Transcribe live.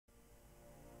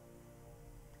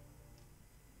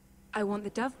I want the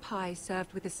dove pie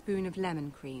served with a spoon of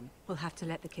lemon cream. We'll have to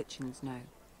let the kitchens know.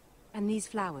 And these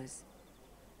flowers.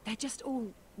 They're just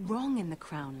all wrong in the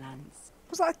Crown Lands.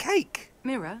 Was that a cake?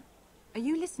 Mirror, are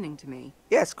you listening to me?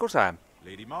 Yes, of course I am.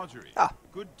 Lady Marjorie. Ah.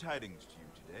 Good tidings to you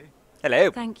today.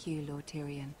 Hello. Thank you, Lord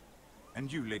Tyrion.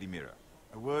 And you, Lady Mira.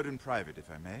 A word in private, if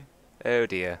I may. Oh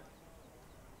dear.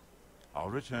 I'll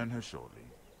return her shortly.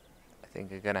 I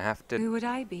think I'm going to have to... Who would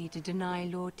I be to deny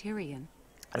Lord Tyrion?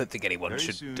 I don't think anyone Very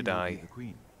should soon deny. You'll be the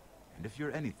queen. And if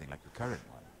you're anything like the current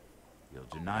one, you'll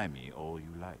deny me all you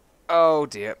like. Oh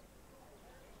dear.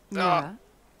 Mirror?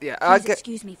 Yeah, Please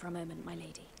excuse me for a moment, my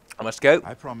lady. I must go.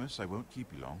 I promise I won't keep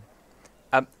you long.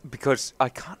 Because I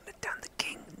can't let down the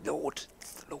king, Lord.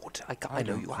 I know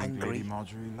don't you're think angry. Lady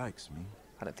Marjorie likes me.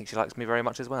 I don't think she likes me very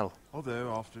much as well.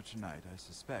 Although after tonight, I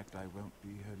suspect I won't be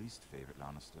her least favorite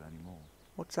Lannister anymore.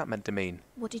 What's that meant to mean?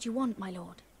 What did you want, my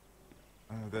lord?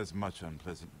 There's much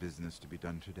unpleasant business to be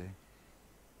done today.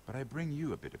 But I bring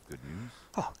you a bit of good news.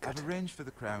 Oh, good. I've arranged for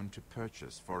the Crown to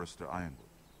purchase Forrester Ironwood.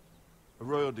 A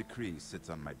royal decree sits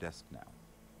on my desk now.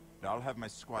 And I'll have my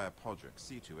squire Podrick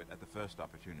see to it at the first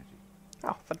opportunity.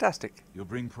 Oh, fantastic. You'll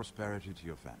bring prosperity to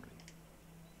your family.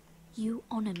 You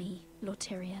honor me, Lord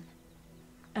Tyrion.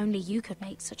 Only you could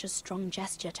make such a strong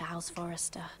gesture to House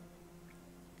Forrester.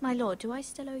 My lord, do I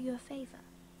still owe you a favor?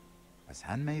 As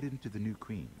handmaiden to the new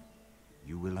queen,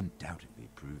 you will undoubtedly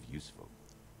prove useful.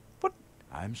 What?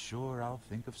 I'm sure I'll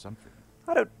think of something.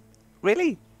 I don't...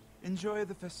 Really? Enjoy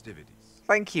the festivities.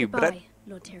 Thank you, Goodbye, but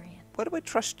Lord Tyrion. why do I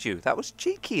trust you? That was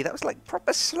cheeky. That was like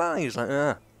proper sly. It's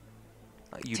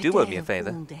like, you do owe me a Today of favour,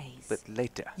 all days. but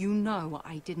later. You know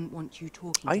I didn't want you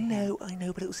talking I to him.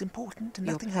 know, but it was important and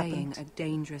You're nothing playing happened. a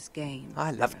dangerous game.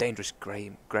 I love Sarah. dangerous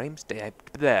games.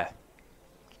 There.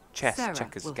 Chess, Sarah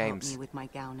checkers, will games. help me with my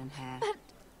gown and hair.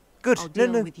 Good. I'll deal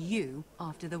No. with you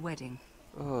after the wedding.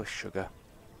 Oh, sugar.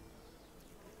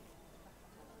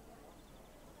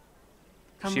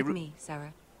 Come She with ru- me,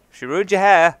 Sarah. She ruined your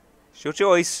hair. It's your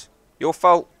choice. Your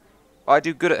fault. I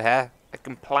do good at hair. I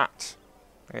can plait.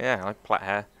 Yeah, I plait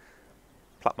hair.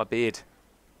 Plait my beard.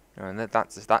 And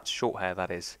that's short hair,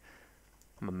 that is.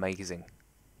 I'm amazing.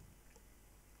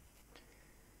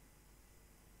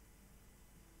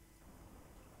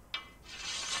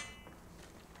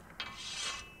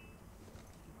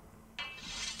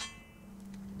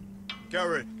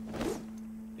 Garrett,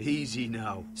 easy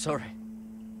now. Sorry.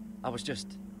 I was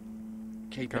just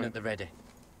keeping at the ready.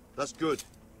 That's good.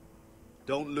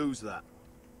 Don't lose that.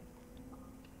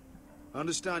 I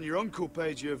understand your uncle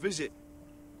paid you a visit.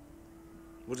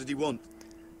 What did he want?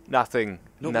 Nothing.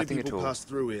 Not Nothing many at people all. pass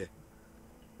through here.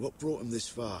 What brought him this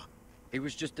far? He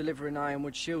was just delivering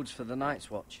Ironwood shields for the Night's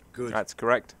Watch. Good. That's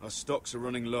correct. Our stocks are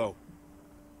running low.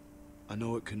 I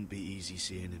know it couldn't be easy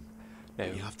seeing him. No.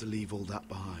 But you have to leave all that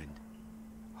behind.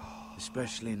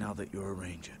 Especially now that you're a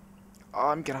ranger.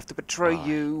 I'm gonna have to betray Why?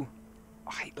 you.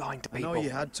 I hate lying to I people. know you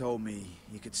had told me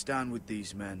you could stand with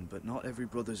these men, but not every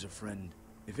brother's a friend,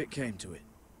 if it came to it.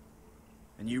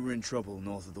 And you were in trouble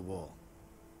north of the wall.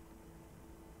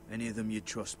 Any of them you'd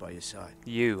trust by your side.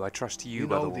 I trust you, You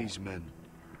by the know way. these men.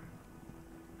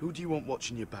 Who do you want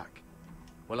watching your back?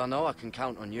 Well, I know I can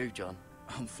count on you, John.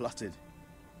 I'm flattered.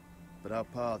 But our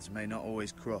paths may not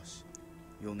always cross.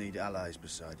 You'll need allies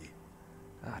beside you.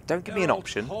 Don't give me an Gerald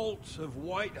option. Holt of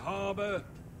White Harbour,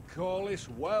 Corliss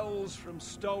Wells from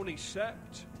Stony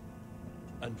Sept.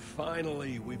 And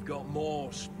finally, we've got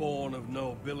more spawn of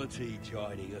nobility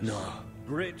joining us. No.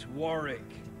 Britt Warwick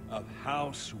of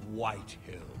House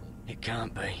Whitehill. It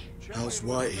can't be. House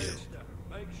Whitehill.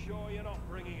 Make sure you're not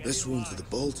bringing This any one for the lights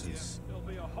Boltons. here. There'll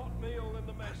be a hot meal in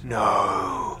the mess hall.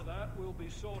 No. After that, we'll be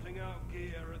sorting out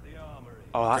gear at the armory.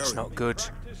 Oh, that's Gary. not good.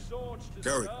 Practice swords to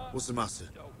Gary, start. what's the matter?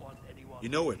 Don't want anyone You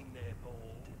know him? licking their balls.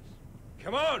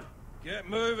 Come on, get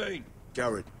moving.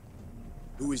 Garrett.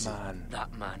 Who is he? Man.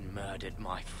 That man murdered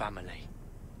my family.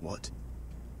 What?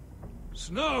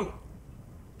 Snow!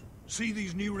 See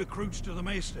these new recruits to the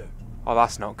Maester? Oh,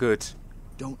 that's not good.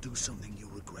 Don't do something you'll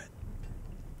regret.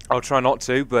 I'll try not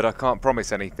to, but I can't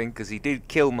promise anything, because he did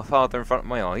kill my father in front of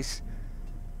my eyes.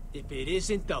 If it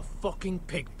isn't the fucking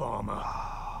pig farmer.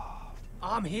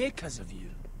 I'm here because of you.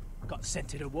 Got sent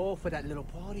to the wall for that little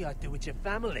party I do with your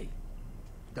family.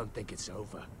 Don't think it's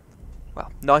over.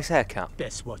 Well, nice haircut.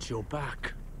 Best watch your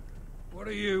back. What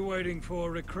are you waiting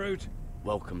for, recruit?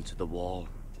 Welcome to the wall,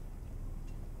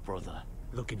 brother.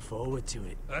 Looking forward to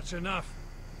it. That's enough.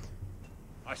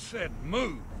 I said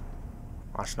move.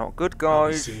 That's not good, I'll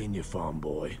be guys. seeing you, farm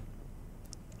boy.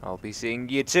 I'll be seeing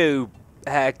you too,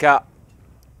 haircut.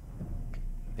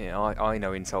 Yeah, I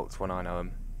know insults when I know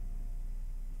them.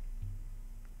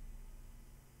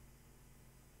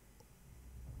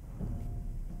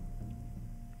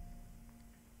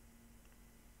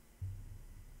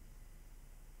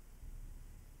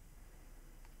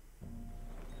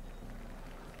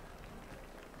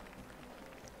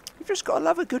 just gotta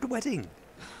love a good wedding.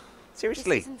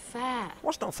 Seriously. This isn't fair.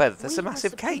 What's not fair? That's a We were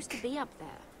massive supposed cake. to be up there.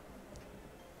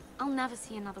 I'll never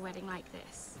see another wedding like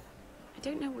this. I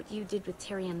don't know what you did with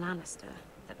Tyrion Lannister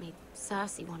that made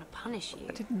Cersei want to punish you.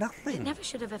 I did It nothing. never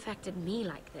should have affected me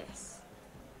like this.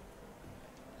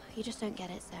 You just don't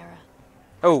get it, Sarah.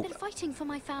 Oh, I've been fighting for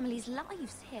my family's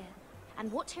lives here.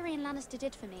 And what Tyrion Lannister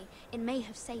did for me, it may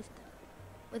have saved them.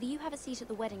 Whether you have a seat at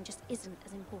the wedding just isn't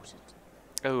as important.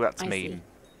 oh, that's I mean. see.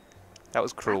 That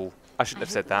was cruel. I shouldn't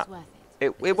have said that. Worth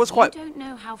It because was quite. You don't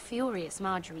know how furious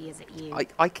Marjorie is at you.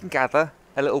 I can gather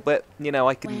a little bit. You know,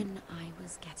 I can. When I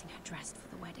was getting her dressed for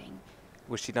the wedding,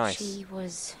 Was she nice? she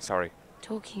was Sorry.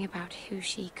 talking about who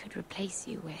she could replace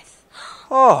you with.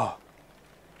 Oh,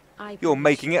 I you're probably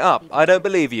making it shouldn't up. be I don't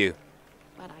believe you.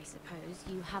 But I suppose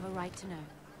you have a right to know.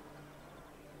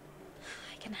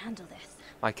 I can handle this.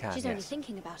 I can. She's only Yes.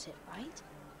 thinking about it, right?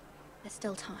 There's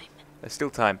still time. There's still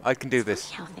time. I can do It's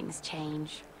this. funny how things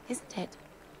change, isn't it?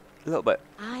 A little bit.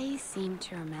 I seem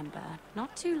to remember,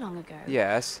 not too long ago,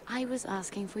 Yes. I was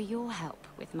asking for your help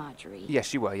with Marjorie.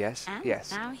 Yes, you were. Yes. And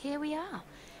Yes. now here we are,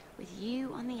 with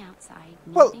you on the outside,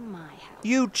 Well, needing my help.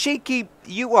 You cheeky.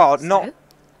 You are So, not.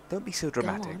 Don't be so go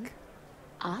dramatic. on.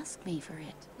 Ask me for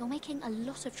it. You're making a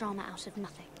lot of drama out of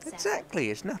nothing, Sarah. Exactly.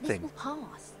 It's This nothing. will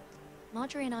pass.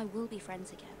 Marjorie and I will be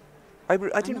friends again. I I'm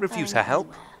didn't not refuse going her help.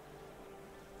 anywhere.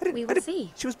 I didn't, We I will didn't-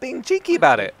 see. She was being cheeky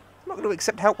about it. I'm not going to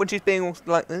accept help when she's being all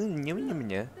like,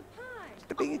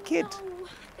 just being a kid. No,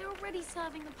 they're already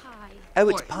serving the pie. Oh,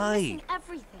 it's Oi. pie. Missing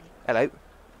everything. Hello.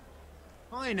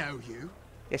 I know you.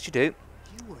 Yes, you do.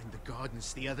 You were in the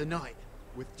gardens the other night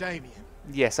with Damien.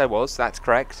 Yes, I was. That's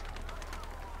correct.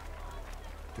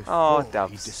 Before he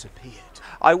doves. disappeared.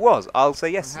 I was. I'll say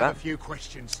yes I to have that. a few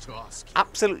questions to ask you.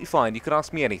 Absolutely fine. You can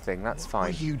ask me anything. That's What fine.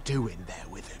 were you doing there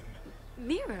with him?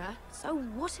 Mira? So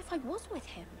what if I was with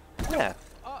him? Yeah.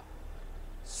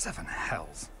 Seven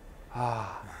hells.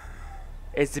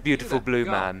 It's the beautiful Either blue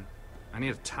go. man. I need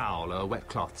a towel or a wet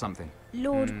cloth, something.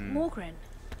 Lord Hmm. Morgren.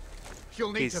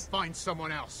 You'll need to He's- find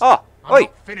someone else. Oh, I'm oi.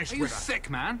 not finished Are you with her. sick,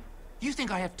 man? You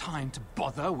think I have time to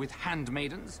bother with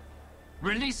handmaidens?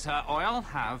 Release her, or I'll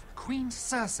have Queen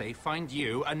Cersei find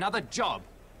you another job.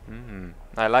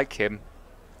 I like him.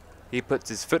 He puts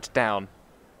his foot down.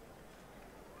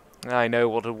 I know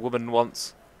what a woman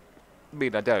wants. I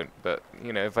mean, I don't, but,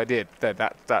 you know, if I did, then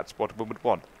that's what a woman would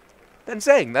want. Then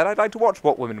saying that, I'd like to watch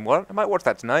What Women Want. I might watch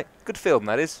that tonight. Good film,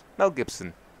 that is. Mel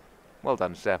Gibson. Well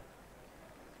done, sir.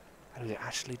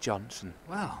 Ashley Johnson.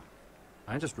 Well,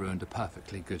 I just ruined a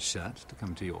perfectly good shirt to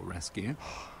come to your rescue.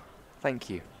 Thank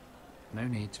you. No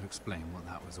need to explain what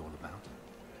that was all about.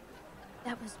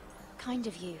 That was kind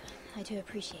of you. I do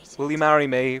appreciate it. Will you marry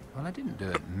me? Well, I didn't do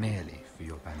it merely for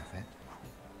your benefit.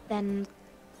 Then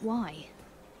why?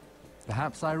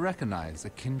 Perhaps I recognize a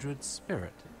kindred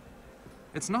spirit.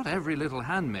 It's not every little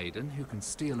handmaiden who can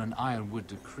steal an Ironwood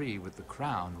decree with the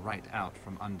crown right out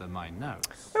from under my nose.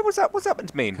 Wait, what's that meant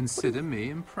to mean? Consider me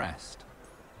impressed.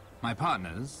 My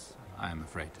partners, I am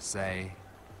afraid to say,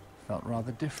 felt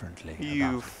rather differently You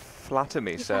about it. flatter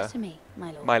me, You sir. flatter me,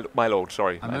 my lord. My lord,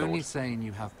 sorry. I'm my only lord. saying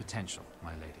you have potential,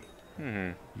 my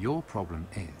lady. Your problem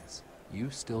is, you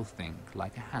still think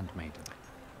like a handmaiden.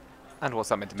 And what's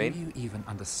that meant to Do mean? you even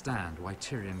understand why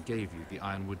Tyrion gave you the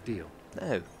Ironwood deal?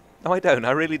 No. No, I don't. I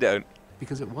really don't.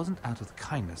 Because it wasn't out of the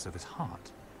kindness of his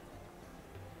heart.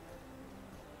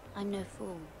 I'm no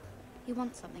fool. He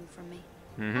wants something from me.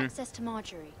 Mm-hmm. Access to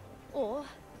Marjorie. Or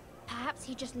perhaps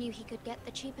he just knew he could get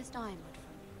the cheapest Ironwood from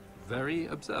me. Very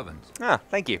observant. Ah,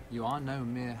 thank you. You are no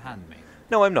mere handmaiden.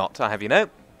 No, I'm not. I have you know.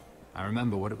 I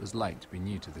remember what it was like to be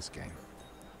new to this game.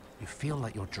 You feel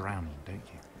like you're drowning, don't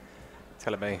you?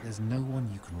 Telling me. There's no one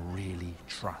you can really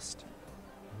trust.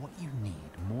 What you need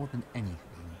more than anything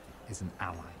is an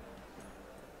ally.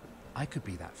 I could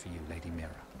be that for you, Lady Mira.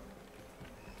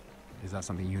 Is that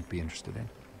something you'd be interested in?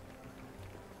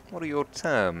 What are your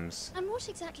terms? And what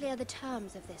exactly are the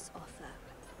terms of this offer?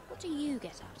 What do you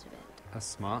get out of it? A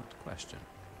smart question.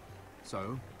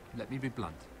 So, let me be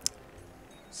blunt.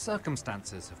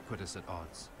 Circumstances have put us at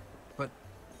odds. But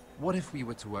what if we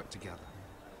were to work together?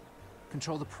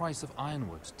 Control the price of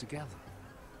Ironwood together?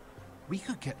 We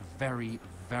could get very,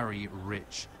 very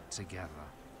rich together.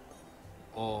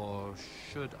 Or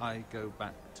should I go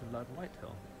back to Lord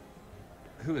Whitehill,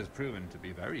 who has proven to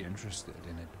be very interested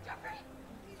in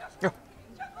it?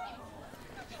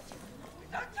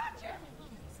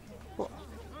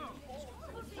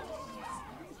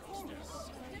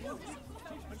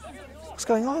 What's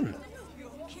going on?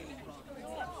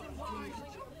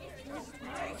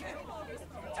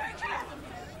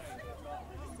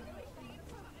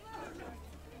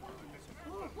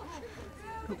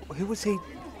 Who was he?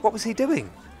 What was he doing?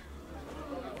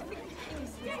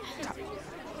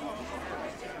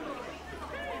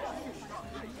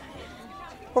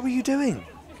 What were you doing?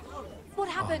 What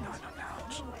happened?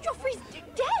 Joffrey's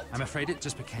dead! I'm afraid it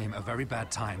just became a very bad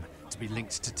time to be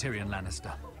linked to Tyrion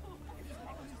Lannister.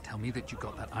 Tell me that you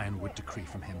got that Ironwood decree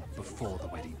from him before the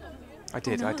wedding. I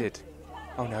did, I did.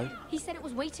 Oh no. He said it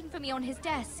was waiting for me on his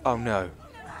desk. Oh no.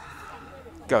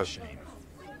 Go. Shame.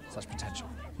 Such potential.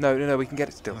 No, we can get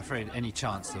it still. I'm afraid any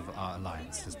chance of our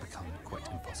alliance has become quite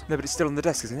impossible. No, but it's still on the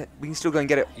desk, isn't it? We can still go and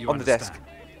get it You on the desk.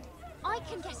 understand? I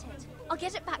can get it. I'll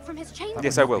get it back from his chamber. That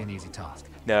Yes, would I not will. be an easy task.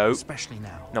 No. Especially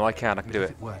now. No, I can But do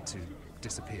if it. it were to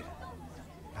disappear,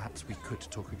 perhaps we could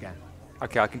talk again.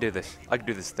 Okay, I can do this. I can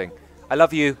do this thing. I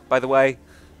love you, by the way.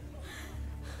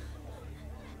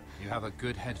 You have a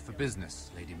good head for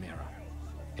business, Lady Mira.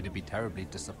 It'd be terribly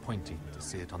disappointing to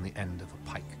see it on the end of a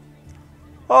pike.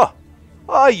 Oh!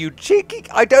 Oh, you cheeky...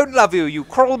 I don't love you, you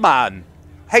cruel man!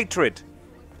 Hatred!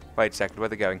 Wait a second, where are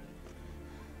they going?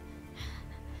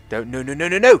 Don't...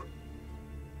 No!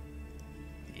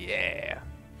 Yeah!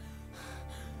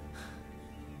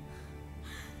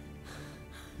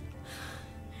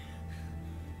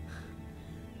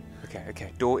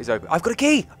 Okay, door is open. I've got a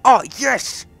key! Oh,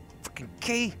 yes! Fucking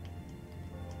key!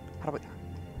 How do I...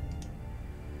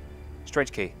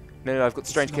 Strange key. No, I've got the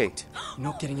strange key. You're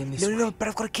not getting in this No, way. but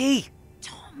I've got a key!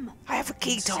 Tom! I have a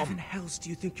key, What Tom! seven hells do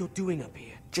you think you're doing up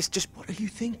here? Just... What are you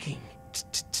thinking?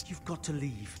 You've got to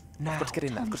leave. Now. I've got to get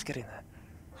in there, I've got to get in there.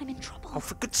 I'm in trouble. Oh,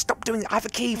 for good... Stop doing that! I have a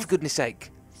key, for goodness sake!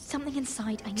 Something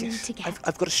inside I need to get.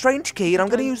 I've got a strange key, and I'm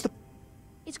going to use the...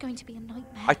 It's going to be a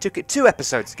nightmare. I took it 2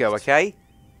 episodes ago, okay?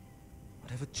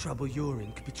 Whatever trouble you're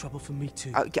in could be trouble for me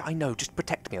too. Yeah, I know. Just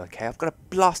protect me, okay? I've got a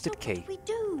blasted So key. What do we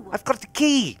do? I've got the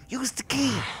key! Use the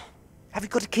key! Have you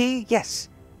got a key? Yes.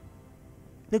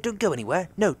 No, don't go anywhere.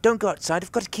 No, don't go outside.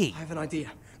 I've got a key. I have an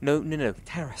idea. No.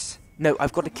 Terrace. No,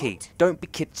 I've got a key. What? Don't be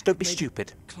kids. Don't be Maybe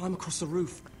stupid. Climb across the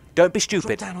roof. Don't be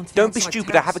stupid. down onto the Don't be outside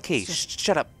stupid. I have a terrace. key. Just-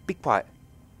 Shut up. Be quiet.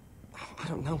 I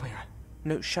don't know, Mira.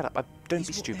 No, shut up. Don't be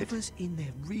Is stupid. whatever's in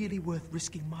there really worth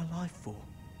risking my life for?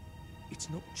 It's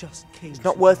not just kings. It's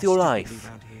not who worth are your stupidly life.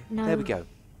 round here. No. There we go.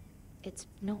 It's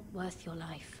not worth your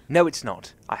life. No, it's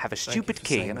not. I have a Thank you stupid for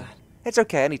key. saying And that. it's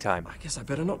okay, anytime. I guess I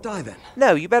better not die then.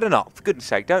 No, you better not. For goodness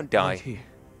sake, don't die. Right here.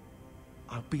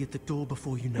 I'll be at the door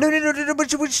before you know. No,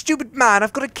 but you stupid man.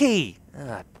 I've got a key.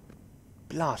 Ah,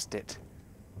 blast it.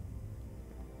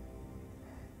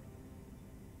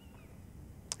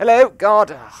 Hello,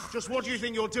 God. Just what do you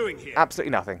think you're doing here?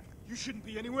 Absolutely nothing. You shouldn't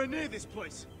be anywhere near this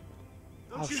place.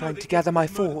 Don't I was you know trying that to gather my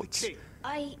Ickles murdered the thoughts. king?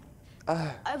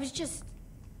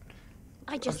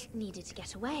 I just needed to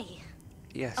get away.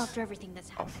 Yes. After everything that's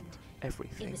happened.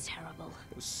 Everything. It was terrible.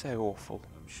 It was so awful.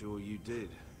 I'm sure you did.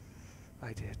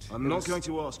 I did. I'm not going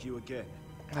to ask you again.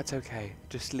 That's okay.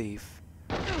 Just leave.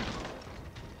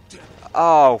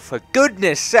 Oh, for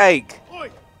goodness sake! Oi!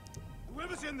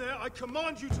 Whoever's in there, I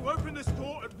command you to open this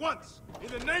door at once, in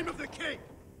the name of the king!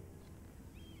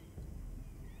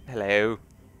 Hello.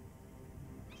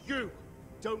 You,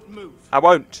 don't move. I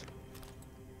won't.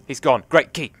 He's gone.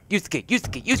 Great key. Use the key. Use the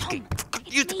key. Use the key.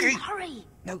 It's Use the me, key. hurry!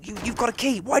 No, you've got a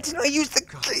key. Why didn't I use the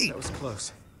key? That was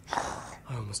close.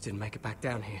 I almost didn't make it back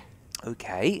down here.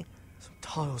 Okay. Some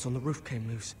tiles on the roof came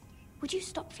loose. Would you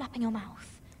stop flapping your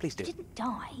mouth? Please do. You didn't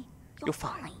die. You're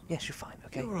fine. Yes, you're fine.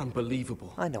 Okay. You're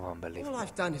unbelievable. I know I'm unbelievable. All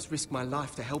I've done is risk my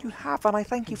life to help You you. have, and I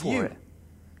thank you for You. it.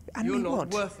 And You're me not what?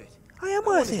 worth it. I am No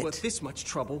one worth is it. worth this much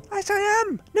trouble. Yes, I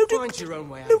am. No, Find your own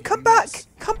way out no, of come your back. mess.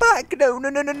 Come back. No,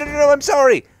 I'm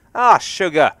sorry. Ah,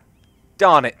 sugar.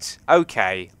 Darn it.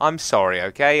 Okay, I'm sorry,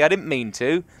 okay? I didn't mean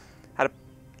to. Had to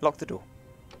lock the door.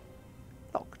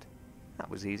 Locked. That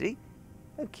was easy.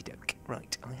 Okie doke.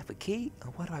 Right, I have a key. Oh,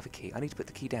 why do I have a key? I need to put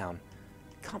the key down.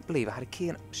 Can't believe I had a key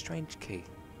and a strange key.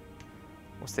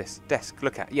 What's this? Desk.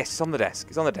 Look at. Yes, it's on the desk.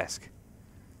 It's on the desk.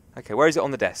 Okay, where is it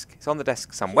on the desk? It's on the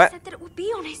desk somewhere. He said that it would be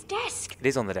on his desk. It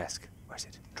is on the desk. Where is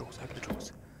it? Drawers. Open the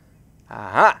drawers.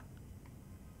 Aha!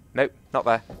 Nope, not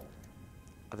there.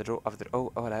 Other drawer. Other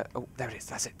drawer. Oh, hello. Oh, there it is.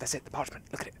 That's it. That's it. The parchment.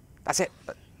 Look at it. That's it.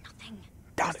 Nothing.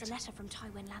 Darn Just it. a letter from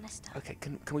Tywin Lannister. Okay,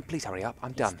 can we please hurry up?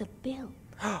 I'm It's done. the bill.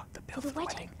 The bill for the for the wedding.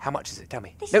 wedding. How much is it? Tell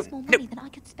me. This no, is more no. money than I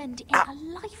could spend in Ah. a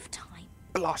lifetime.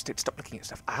 Blast it. Stop looking at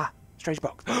stuff. Ah, strange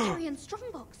box. Tyrion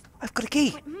Strongbox. I've got a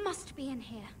key. Oh, it must be in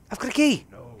here. I've got a key.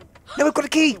 No, I've got a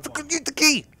key. Use the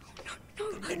key.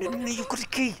 No, No, you've got a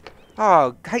key.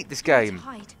 Oh, I hate this game.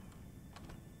 Hide.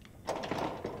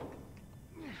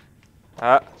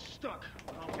 Stuck.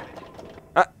 I'll get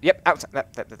it. Yep, outside.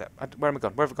 Where am I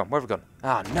gone? Where have I gone? Where have I gone?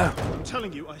 Ah, no. I'm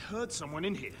telling you, I heard someone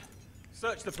in here.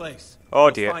 Search the place. Oh,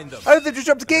 We'll dear. Find them. Oh, they just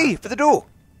dropped the key for the door.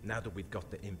 Now that we've got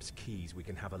the imp's keys, we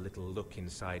can have a little look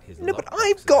inside his No, but lockbox,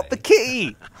 I've got eh? the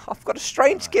key! I've got a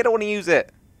strange key, I don't want to use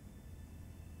it.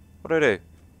 What do I do?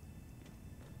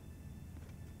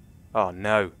 Oh,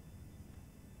 no.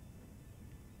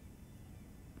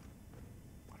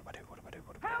 What do I do? What do I do?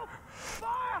 What do I do? Help!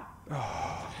 Fire!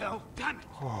 Oh, Hell, damn it!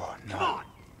 oh no. Come on!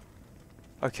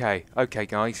 Okay, okay,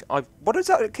 guys. What does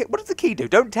the key do?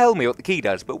 Don't tell me what the key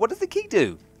does, but what does the key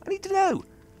do? I need to know.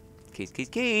 Keys, keys,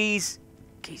 keys.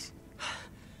 Keys.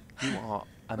 You are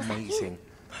amazing.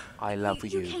 I love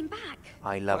you. You came back.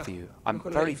 I love you. I'm not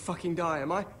gonna very... let you fucking die,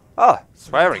 am I? Ah,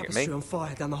 swearing at me. Tapestry on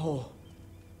fire down the hall.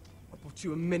 I bought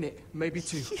you a minute, maybe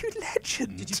two. You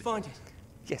legend. Did you find it?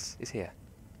 Yes, it's here.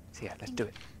 It's here. Let's do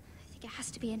it. I think it has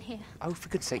to be in here. Oh, for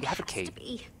goodness sake, you have a It has key. to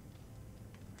be.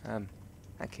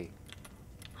 That key.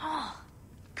 Oh,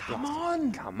 Come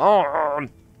on! Come on!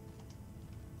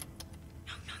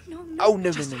 no. Oh,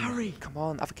 no, Just no. hurry. Come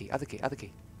on, other key, other key, other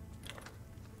key.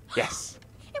 Yes.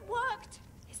 It worked.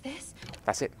 Is this?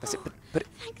 That's it, that's it. Put it.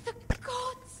 Thank the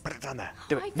gods. Put it down there.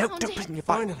 Do I it. No, found don't put it. it in your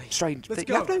back. Finally. Strange. Let's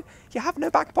You have go. you have no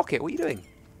back pocket. What are you doing?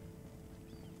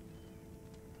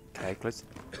 Okay, close.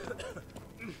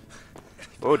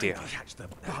 Oh dear. Catch the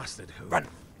bastard who... Run.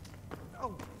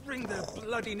 Oh, wring their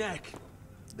bloody neck.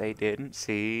 They didn't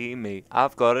see me.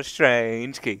 I've got a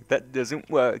strange key that doesn't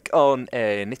work on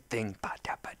anything.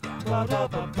 Ba-da-ba-da.